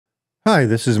Hi,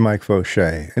 this is Mike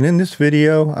Fauché, and in this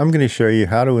video, I'm going to show you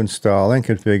how to install and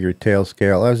configure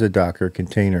Tailscale as a Docker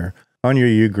container on your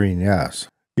Ugreen NAS.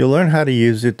 You'll learn how to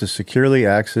use it to securely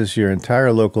access your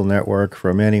entire local network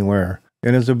from anywhere,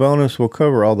 and as a bonus, we'll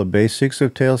cover all the basics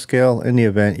of Tailscale in the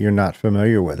event you're not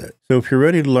familiar with it. So if you're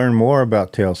ready to learn more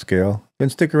about Tailscale, then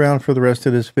stick around for the rest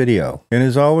of this video. And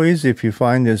as always, if you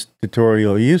find this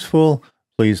tutorial useful,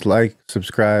 please like,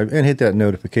 subscribe, and hit that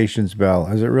notifications bell,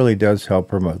 as it really does help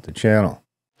promote the channel.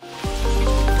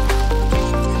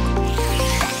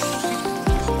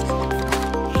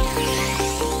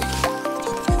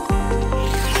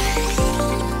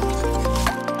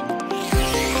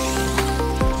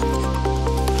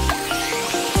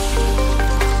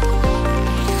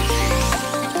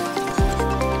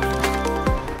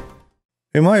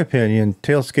 In my opinion,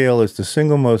 Tailscale is the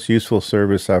single most useful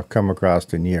service I've come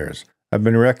across in years. I've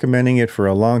been recommending it for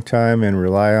a long time and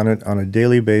rely on it on a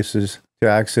daily basis to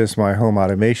access my home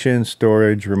automation,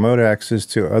 storage, remote access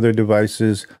to other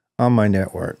devices on my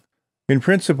network. In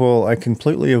principle, I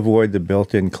completely avoid the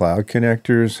built-in cloud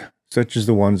connectors, such as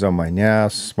the ones on my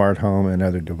NAS, smart home, and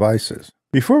other devices.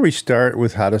 Before we start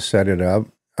with how to set it up,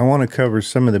 I want to cover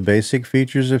some of the basic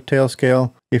features of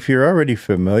Tailscale. If you're already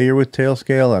familiar with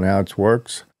Tailscale and how it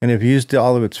works, and have used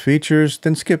all of its features,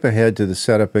 then skip ahead to the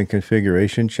setup and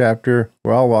configuration chapter,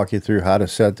 where I'll walk you through how to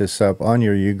set this up on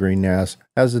your Ugreen NAS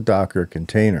as a Docker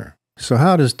container. So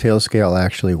how does Tailscale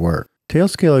actually work?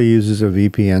 Tailscale uses a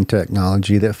VPN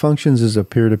technology that functions as a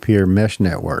peer-to-peer mesh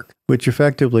network, which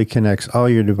effectively connects all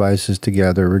your devices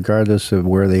together regardless of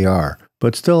where they are,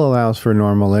 but still allows for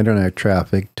normal internet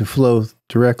traffic to flow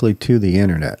directly to the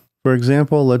internet. For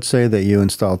example, let's say that you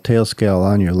install Tailscale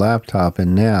on your laptop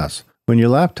in NAS. When your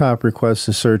laptop requests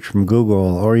a search from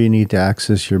Google or you need to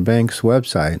access your bank's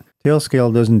website,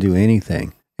 Tailscale doesn't do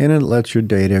anything, and it lets your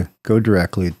data go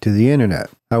directly to the internet.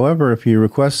 However, if you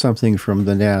request something from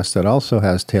the NAS that also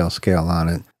has Tailscale on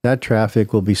it, that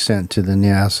traffic will be sent to the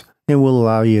NAS and will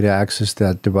allow you to access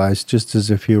that device just as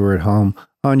if you were at home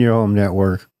on your home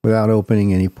network without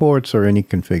opening any ports or any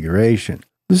configuration.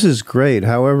 This is great.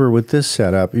 However, with this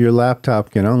setup, your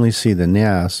laptop can only see the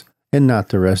NAS and not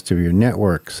the rest of your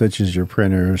network, such as your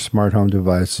printer, smart home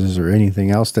devices, or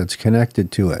anything else that's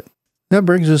connected to it. That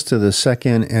brings us to the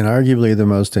second and arguably the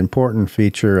most important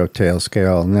feature of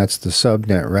Tailscale, and that's the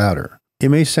Subnet Router. It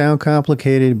may sound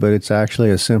complicated, but it's actually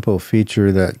a simple feature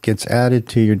that gets added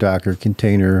to your Docker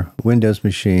container, Windows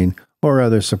machine, or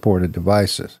other supported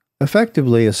devices.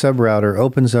 Effectively, a subrouter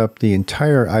opens up the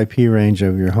entire IP range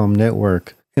of your home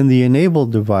network, and the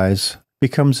enabled device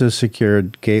becomes a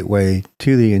secured gateway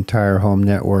to the entire home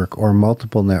network or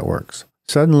multiple networks.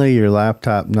 Suddenly, your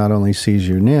laptop not only sees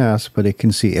your NAS, but it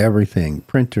can see everything: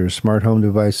 printers, smart home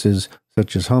devices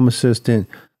such as Home Assistant,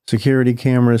 security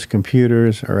cameras,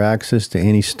 computers, or access to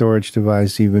any storage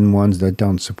device, even ones that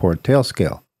don't support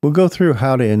Tailscale. We'll go through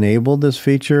how to enable this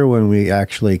feature when we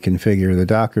actually configure the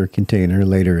Docker container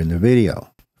later in the video.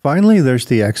 Finally, there's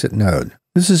the exit node.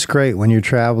 This is great when you're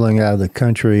traveling out of the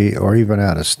country or even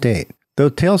out of state. Though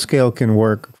Tailscale can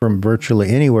work from virtually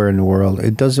anywhere in the world,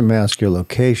 it doesn't mask your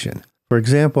location. For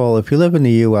example, if you live in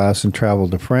the US and travel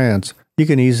to France, you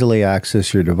can easily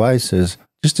access your devices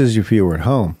just as if you were at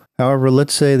home. However,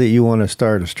 let's say that you want to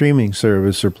start a streaming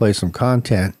service or play some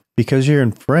content. Because you're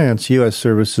in France, US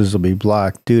services will be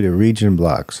blocked due to region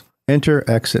blocks. Enter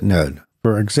exit node.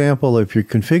 For example, if you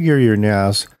configure your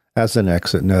NAS as an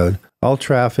exit node, all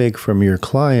traffic from your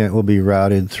client will be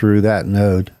routed through that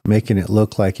node, making it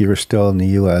look like you are still in the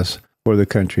US or the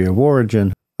country of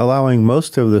origin, allowing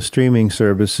most of the streaming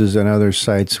services and other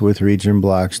sites with region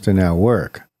blocks to now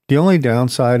work. The only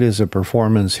downside is a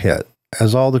performance hit,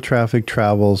 as all the traffic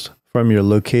travels from your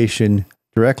location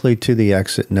directly to the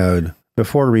exit node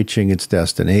before reaching its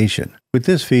destination. With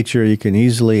this feature, you can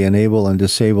easily enable and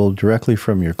disable directly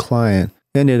from your client,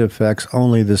 and it affects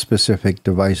only the specific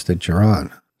device that you're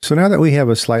on. So now that we have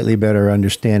a slightly better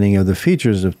understanding of the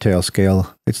features of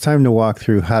Tailscale, it's time to walk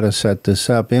through how to set this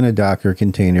up in a Docker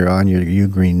container on your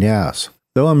Ugreen NAS.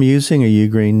 Though I'm using a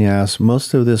Ugreen NAS,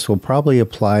 most of this will probably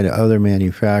apply to other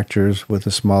manufacturers with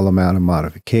a small amount of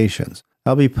modifications.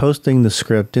 I'll be posting the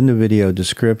script in the video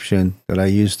description that I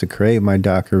used to create my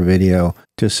Docker video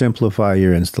to simplify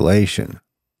your installation.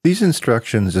 These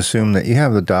instructions assume that you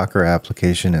have the Docker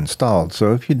application installed,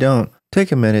 so if you don't,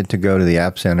 take a minute to go to the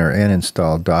App Center and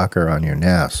install Docker on your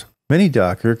NAS. Many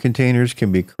Docker containers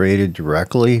can be created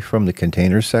directly from the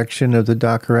container section of the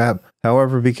Docker app.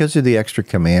 However, because of the extra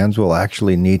commands, we'll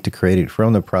actually need to create it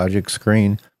from the project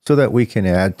screen so that we can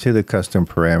add to the custom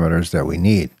parameters that we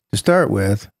need. To start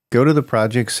with, go to the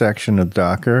project section of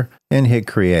Docker and hit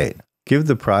Create. Give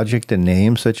the project a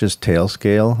name such as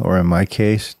Tailscale, or in my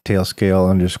case,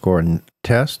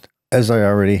 Tailscale_test, as I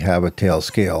already have a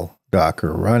Tailscale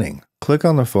Docker running. Click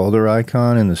on the folder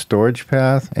icon in the storage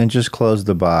path and just close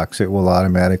the box. It will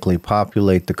automatically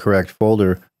populate the correct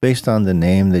folder based on the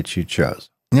name that you chose.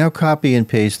 Now copy and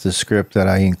paste the script that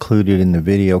I included in the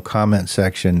video comment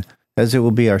section, as it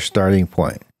will be our starting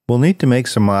point. We'll need to make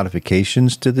some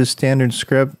modifications to this standard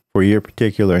script for your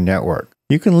particular network.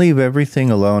 You can leave everything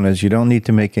alone, as you don't need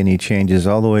to make any changes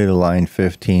all the way to line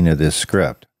 15 of this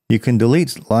script. You can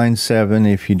delete line 7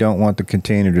 if you don't want the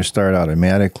container to start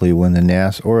automatically when the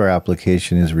NAS or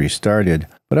application is restarted,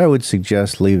 but I would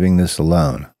suggest leaving this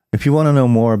alone. If you want to know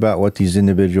more about what these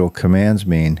individual commands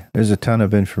mean, there's a ton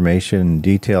of information and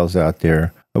details out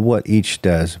there of what each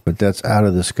does, but that's out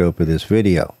of the scope of this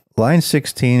video. Line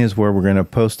 16 is where we're going to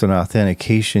post an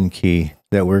authentication key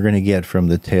that we're going to get from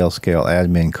the Tailscale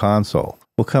admin console.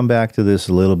 We'll come back to this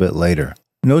a little bit later.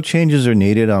 No changes are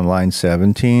needed on line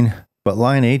 17. But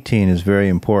line 18 is very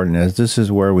important, as this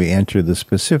is where we enter the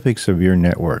specifics of your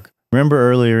network. Remember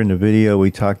earlier in the video we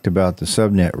talked about the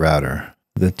subnet router.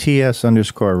 The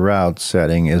TS_route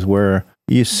setting is where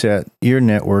you set your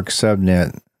network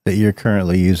subnet that you're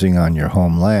currently using on your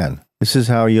home LAN. This is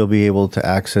how you'll be able to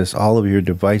access all of your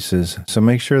devices, so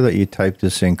make sure that you type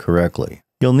this in correctly.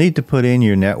 You'll need to put in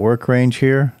your network range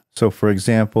here. So for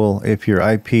example, if your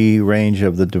IP range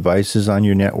of the devices on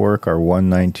your network are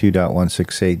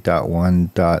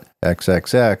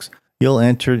 192.168.1.xxx, you'll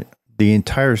enter the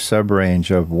entire subrange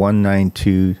of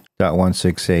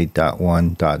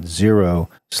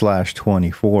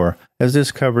 192.168.1.0/24, as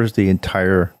this covers the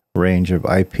entire range of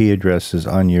IP addresses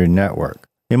on your network.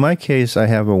 In my case, I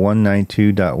have a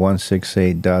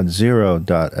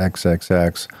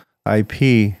 192.168.0.xxx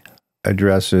IP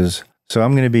addresses, so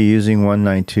I'm going to be using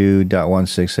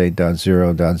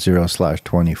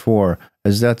 192.168.0.0/24,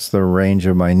 as that's the range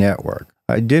of my network.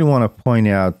 I did want to point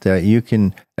out that you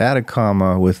can add a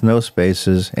comma with no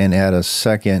spaces and add a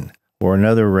second or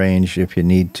another range if you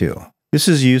need to. This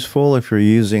is useful if you're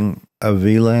using a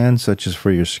VLAN, such as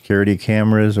for your security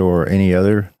cameras or any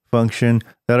other function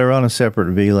that are on a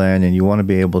separate VLAN, and you want to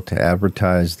be able to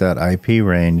advertise that IP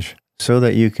range so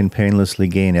that you can painlessly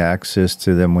gain access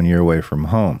to them when you're away from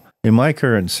home. In my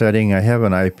current setting, I have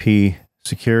an IP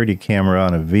security camera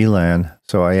on a VLAN,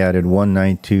 so I added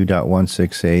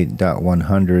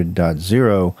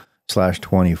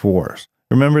 192.168.100.0/24.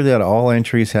 Remember that all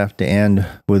entries have to end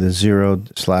with a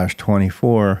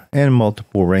 0/24, and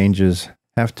multiple ranges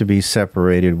have to be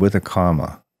separated with a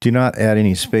comma. Do not add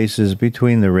any spaces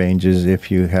between the ranges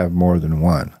if you have more than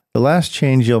one. The last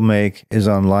change you'll make is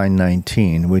on line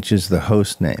 19, which is the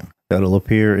host name that'll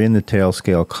appear in the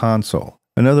Tailscale console.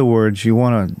 In other words, you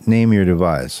want to name your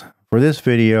device. For this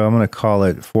video, I'm going to call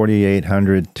it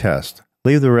 4800 test.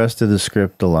 Leave the rest of the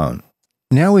script alone.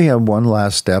 Now we have one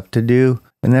last step to do,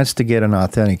 and that's to get an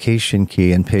authentication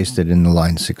key and paste it into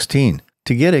line 16.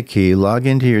 To get a key, log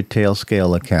into your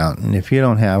Tailscale account, and if you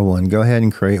don't have one, go ahead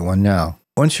and create one now.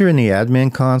 Once you're in the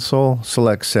admin console,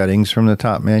 select Settings from the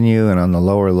top menu, and on the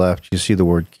lower left, you see the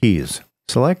word Keys.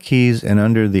 Select Keys, and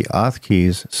under the Auth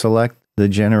keys, select the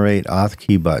Generate Auth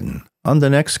Key button. On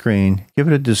the next screen, give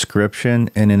it a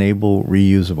description and enable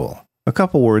Reusable. A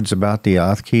couple words about the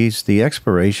auth keys. The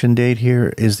expiration date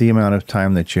here is the amount of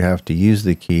time that you have to use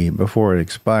the key before it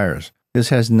expires. This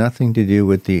has nothing to do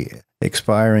with the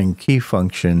expiring key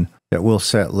function that we'll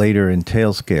set later in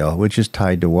Tailscale, which is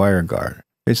tied to WireGuard.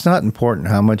 It's not important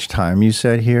how much time you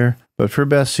set here, but for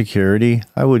best security,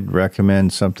 I would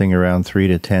recommend something around 3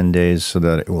 to 10 days so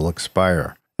that it will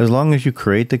expire. As long as you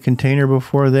create the container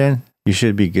before then, you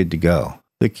should be good to go.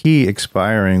 The key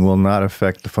expiring will not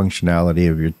affect the functionality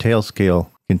of your Tailscale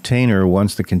container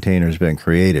once the container has been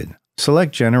created.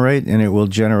 Select Generate, and it will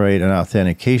generate an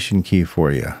authentication key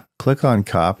for you. Click on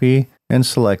Copy and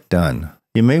select Done.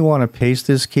 You may want to paste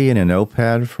this key in a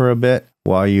notepad for a bit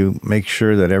while you make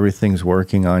sure that everything's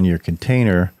working on your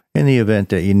container, in the event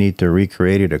that you need to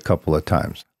recreate it a couple of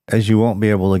times, as you won't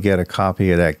be able to get a copy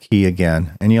of that key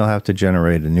again, and you'll have to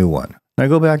generate a new one. Now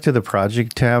go back to the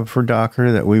Project tab for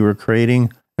Docker that we were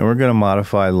creating, and we're going to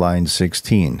modify line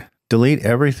 16. Delete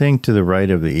everything to the right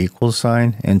of the equal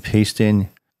sign and paste in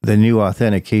the new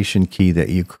authentication key that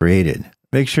you created.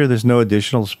 Make sure there's no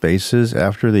additional spaces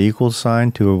after the equal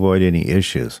sign to avoid any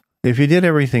issues. If you did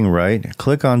everything right,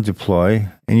 click on Deploy,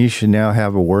 and you should now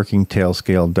have a working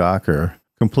Tailscale Docker,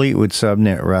 complete with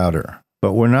Subnet Router.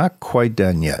 But we're not quite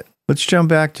done yet. Let's jump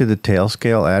back to the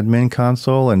Tailscale admin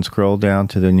console and scroll down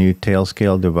to the new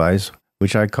Tailscale device,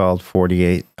 which I called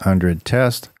 4800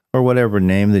 test. or whatever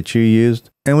name that you used,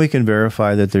 and we can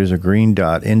verify that there's a green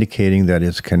dot indicating that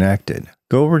it's connected.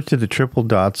 Go over to the triple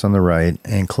dots on the right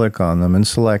and click on them and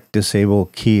select Disable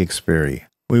Key Expiry.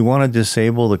 We want to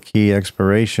disable the key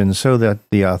expiration so that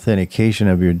the authentication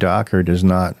of your Docker does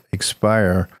not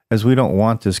expire, as we don't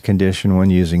want this condition when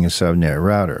using a subnet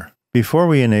router. Before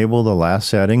we enable the last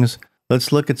settings,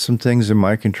 let's look at some things in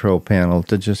my control panel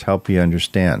to just help you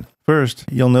understand. First,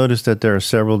 you'll notice that there are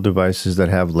several devices that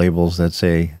have labels that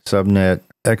say subnet,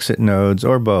 exit nodes,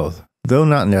 or both. Though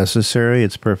not necessary,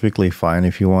 it's perfectly fine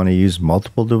if you want to use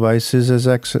multiple devices as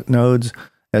exit nodes,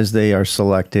 as they are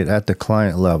selected at the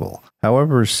client level.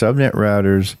 However, subnet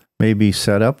routers may be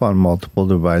set up on multiple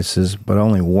devices, but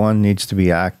only one needs to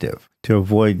be active to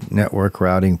avoid network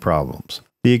routing problems.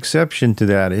 The exception to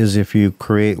that is if you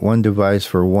create one device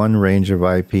for one range of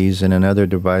IPs and another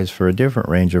device for a different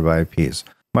range of IPs.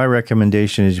 My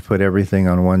recommendation is you put everything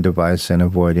on one device and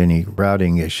avoid any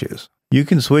routing issues. You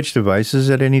can switch devices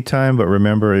at any time, but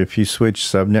remember, if you switch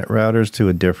subnet routers to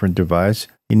a different device,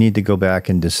 you need to go back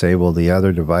and disable the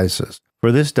other devices.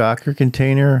 For this Docker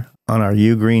container on our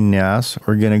Ugreen NAS,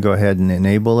 we're going to go ahead and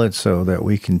enable it so that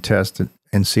we can test it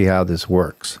and see how this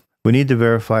works. We need to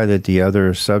verify that the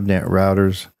other subnet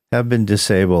routers have been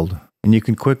disabled, and you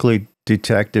can quickly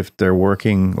detect if they're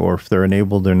working or if they're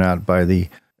enabled or not by the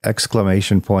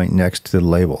exclamation point next to the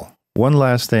label. One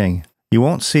last thing, you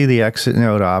won't see the exit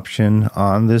node option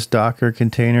on this Docker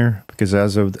container because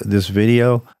as of this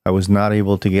video, I was not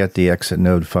able to get the exit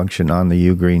node function on the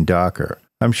Ugreen Docker.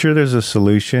 I'm sure there's a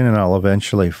solution and I'll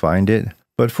eventually find it.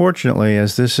 But fortunately,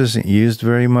 as this isn't used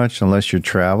very much unless you're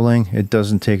traveling, it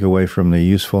doesn't take away from the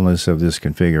usefulness of this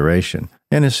configuration.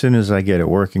 And as soon as I get it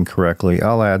working correctly,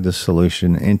 I'll add the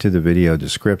solution into the video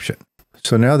description.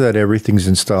 So now that everything's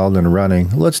installed and running,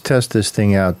 let's test this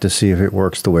thing out to see if it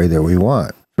works the way that we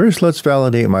want. First, let's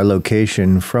validate my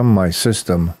location from my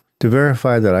system to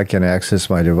verify that I can access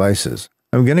my devices.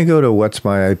 I'm going to go to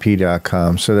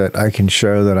whatsmyip.com so that I can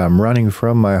show that I'm running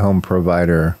from my home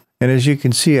provider. And as you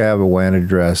can see, I have a WAN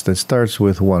address that starts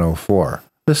with 104.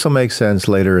 This will make sense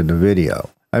later in the video.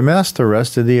 I masked the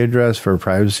rest of the address for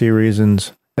privacy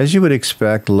reasons. As you would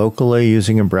expect, locally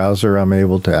using a browser, I'm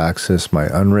able to access my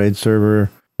Unraid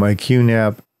server, my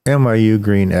QNAP, and my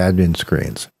Ugreen admin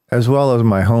screens, as well as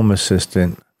my home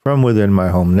assistant from within my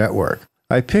home network.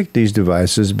 I picked these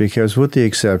devices because with the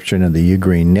exception of the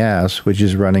Ugreen NAS, which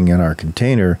is running in our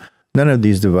container, none of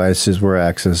these devices we're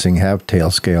accessing have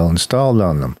Tailscale installed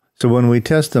on them. So when we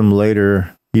test them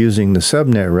later using the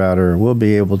subnet router, we'll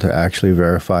be able to actually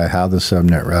verify how the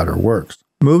subnet router works.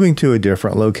 Moving to a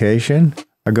different location,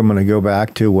 I'm going to go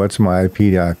back to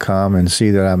whatsmyip.com and see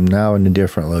that I'm now in a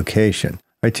different location.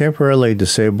 I temporarily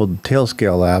disabled the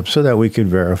Tailscale app so that we could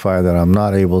verify that I'm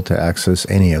not able to access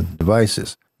any of the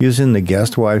devices. Using the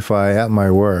guest Wi-Fi at my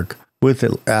work, with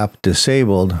the app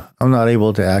disabled, I'm not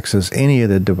able to access any of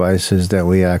the devices that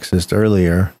we accessed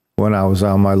earlier when I was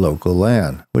on my local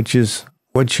LAN, which is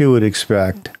what you would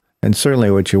expect and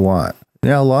certainly what you want.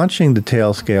 Now launching the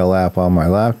Tailscale app on my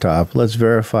laptop, let's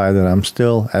verify that I'm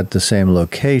still at the same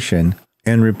location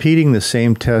and repeating the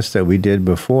same test that we did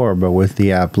before, but with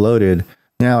the app loaded.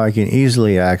 Now I can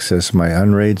easily access my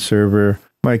Unraid server,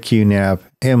 my QNAP,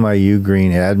 and my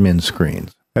Ugreen admin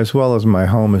screens, as well as my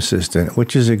home assistant,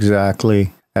 which is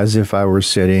exactly as if I were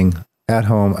sitting at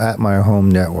home at my home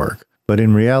network. But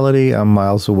in reality, I'm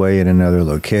miles away in another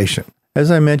location. As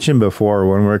I mentioned before,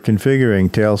 when we're configuring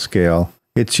Tailscale,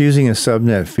 it's using a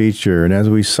subnet feature, and as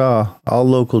we saw, all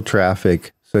local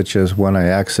traffic, such as when I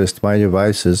accessed my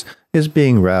devices, is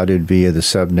being routed via the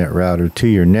subnet router to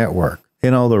your network,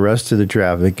 and all the rest of the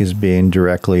traffic is being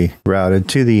directly routed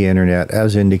to the internet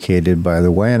as indicated by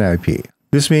the WAN IP.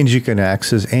 This means you can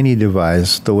access any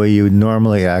device the way you would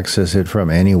normally access it from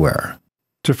anywhere.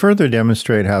 To further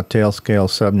demonstrate how Tailscale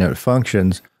subnet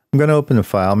functions, I'm going to open the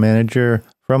file manager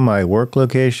from my work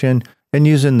location, and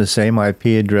using the same IP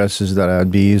addresses that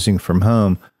I'd be using from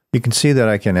home, you can see that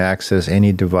I can access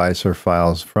any device or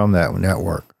files from that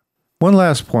network. One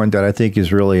last point that I think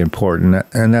is really important,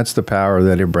 and that's the power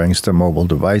that it brings to mobile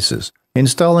devices.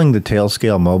 Installing the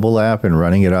Tailscale mobile app and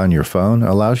running it on your phone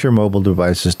allows your mobile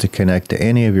devices to connect to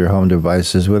any of your home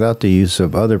devices without the use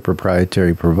of other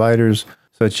proprietary providers,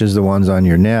 such as the ones on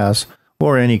your NAS,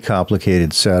 or any complicated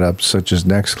setups such as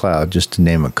Nextcloud, just to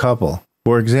name a couple.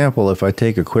 For example, if I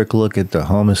take a quick look at the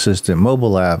Home Assistant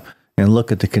mobile app and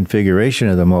look at the configuration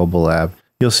of the mobile app,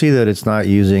 you'll see that it's not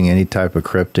using any type of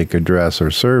cryptic address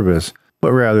or service,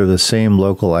 but rather the same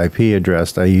local IP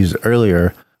address I used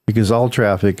earlier, because all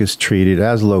traffic is treated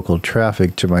as local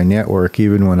traffic to my network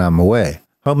even when I'm away.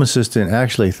 Home Assistant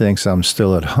actually thinks I'm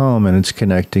still at home and it's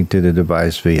connecting to the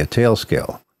device via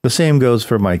Tailscale. The same goes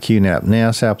for my Subnet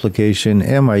NAS application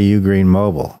and my Ugreen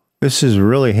mobile. This is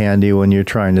really handy when you're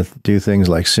trying to do things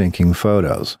like syncing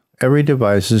photos. Every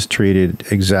device is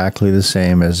treated exactly the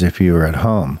same as if you were at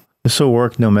home. This will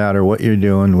work no matter what you're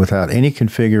doing without any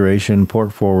configuration,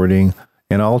 port forwarding,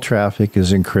 and all traffic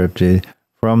is encrypted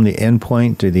from the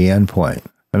endpoint to the endpoint.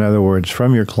 In other words,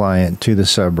 from your client to the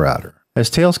subrouter. As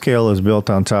Tailscale is built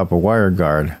on top of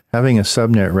WireGuard, having a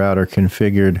subnet router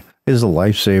configured is a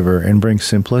lifesaver and brings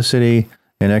simplicity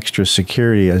and extra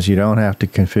security as you don't have to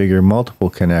configure multiple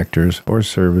connectors or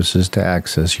services to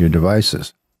access your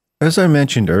devices. As I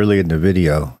mentioned earlier in the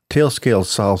video, Tailscale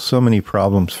solves so many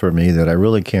problems for me that I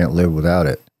really can't live without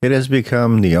it. It has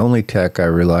become the only tech I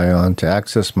rely on to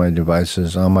access my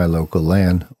devices on my local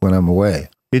LAN when I'm away.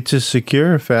 It's a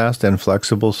secure, fast, and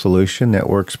flexible solution that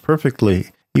works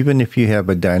perfectly even if you have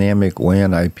a dynamic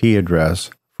WAN IP address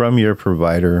from your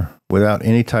provider without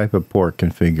any type of port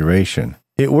configuration.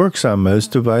 It works on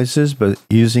most devices, but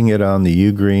using it on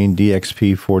the Ugreen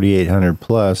DXP 4800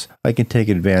 Plus, I can take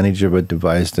advantage of a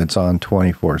device that's on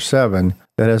 24/7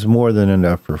 that has more than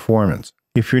enough performance.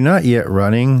 If you're not yet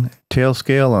running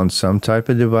Tailscale on some type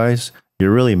of device,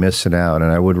 you're really missing out,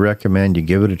 and I would recommend you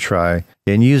give it a try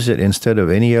and use it instead of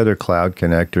any other cloud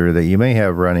connector that you may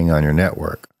have running on your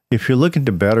network. If you're looking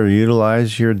to better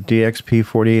utilize your DXP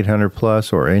 4800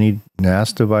 Plus or any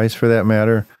NAS device for that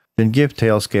matter, then give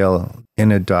Tailscale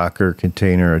in a Docker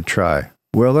container a try.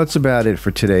 Well, that's about it for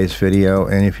today's video,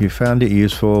 and if you found it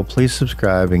useful, please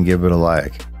subscribe and give it a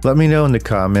like. Let me know in the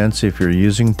comments if you're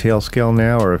using Tailscale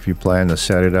now or if you plan to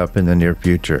set it up in the near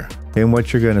future, and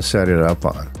what you're going to set it up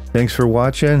on. Thanks for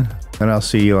watching, and I'll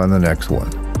see you on the next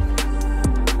one.